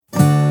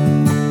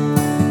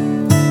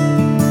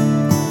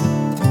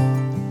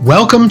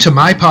Welcome to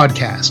my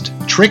podcast,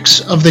 Tricks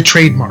of the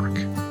Trademark.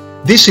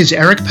 This is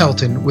Eric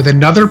Pelton with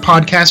another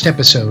podcast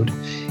episode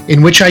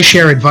in which I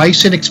share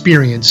advice and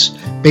experience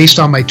based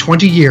on my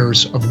 20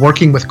 years of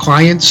working with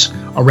clients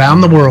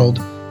around the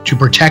world to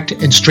protect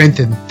and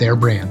strengthen their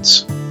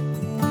brands.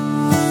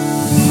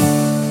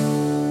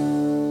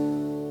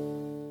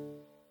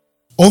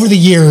 Over the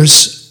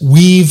years,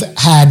 we've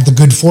had the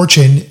good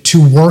fortune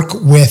to work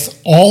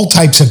with all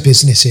types of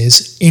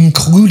businesses,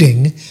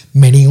 including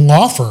many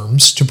law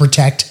firms, to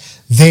protect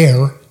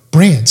their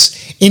brands.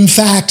 In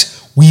fact,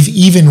 we've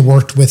even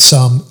worked with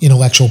some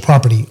intellectual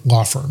property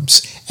law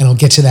firms, and I'll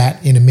get to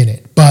that in a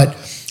minute. But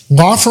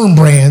law firm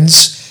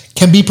brands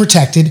can be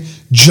protected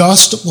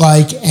just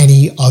like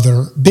any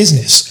other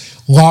business.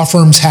 Law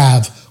firms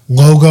have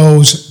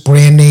logos,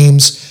 brand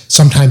names,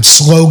 sometimes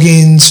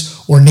slogans,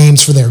 or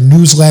names for their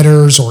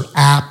newsletters or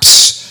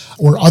apps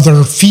or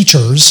other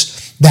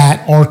features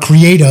that are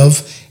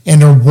creative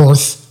and are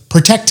worth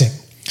protecting.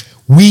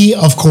 We,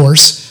 of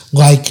course,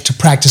 like to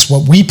practice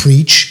what we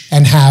preach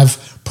and have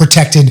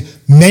protected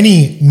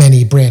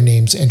many brand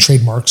names and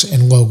trademarks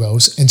and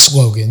logos and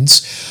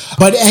slogans.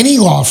 But any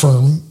law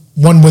firm,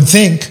 one would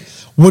think,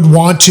 would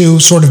want to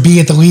sort of be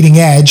at the leading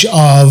edge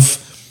of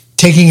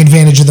taking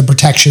advantage of the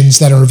protections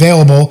that are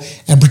available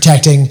and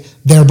protecting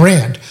their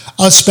brand,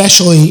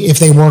 especially if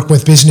they work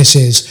with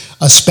businesses,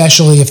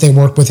 especially if they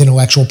work with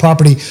intellectual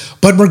property.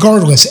 But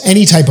regardless,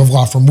 any type of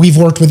law firm, we've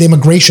worked with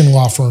immigration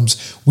law firms,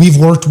 we've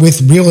worked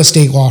with real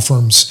estate law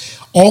firms,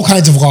 all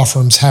kinds of law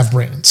firms have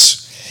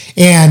brands.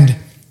 And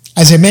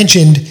as I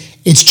mentioned,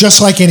 it's just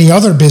like any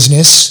other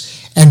business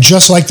and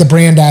just like the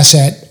brand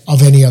asset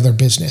of any other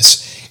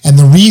business. And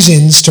the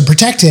reasons to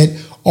protect it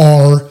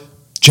are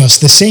just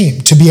the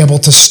same: to be able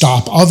to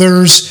stop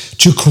others,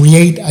 to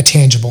create a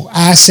tangible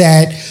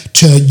asset,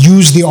 to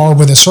use the R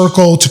with a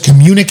circle, to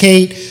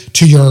communicate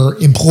to your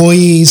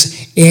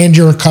employees and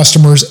your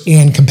customers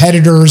and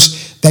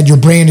competitors that your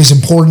brand is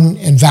important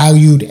and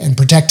valued and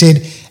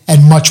protected,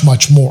 and much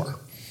more.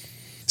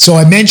 So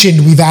I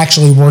mentioned we've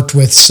actually worked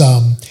with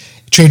some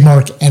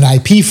trademark and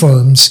IP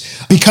firms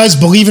because,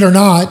 believe it or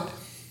not,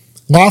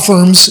 law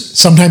firms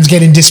sometimes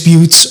get in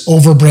disputes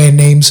over brand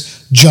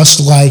names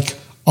just like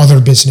other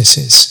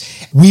businesses.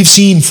 We've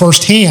seen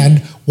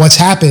firsthand what's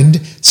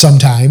happened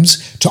sometimes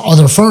to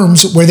other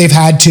firms where they've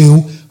had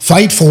to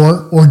fight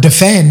for or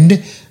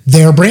defend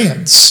their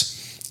brands.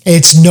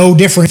 It's no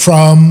different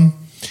from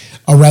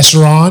a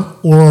restaurant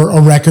or a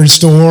record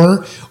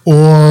store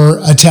or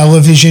a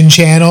television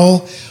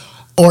channel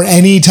or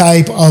any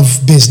type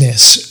of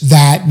business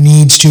that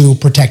needs to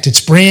protect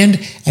its brand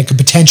and could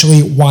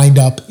potentially wind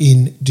up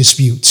in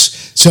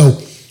disputes.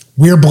 So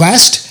we're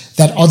blessed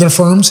that other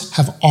firms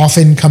have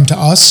often come to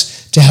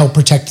us to help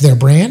protect their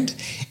brand.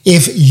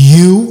 If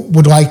you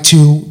would like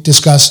to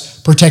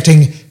discuss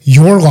protecting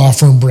your law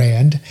firm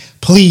brand,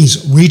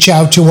 please reach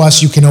out to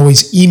us. You can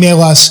always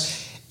email us,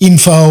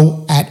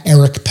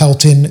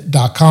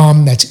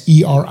 info@ericpelton.com. That's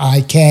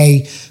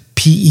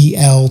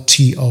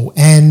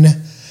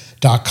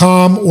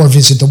ERIKPELTON.com, or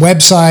visit the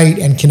website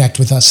and connect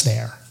with us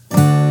there.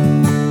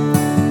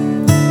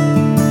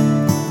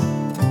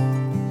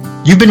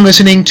 You've been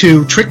listening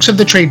to Tricks of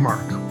the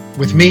Trademark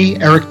with me,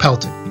 Eric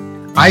Pelton.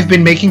 I've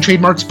been making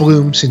trademarks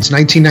bloom since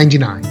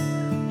 1999.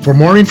 For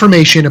more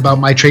information about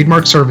my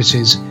trademark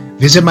services,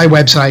 visit my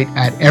website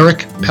at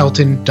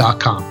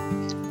ericpelton.com.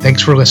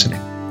 Thanks for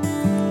listening.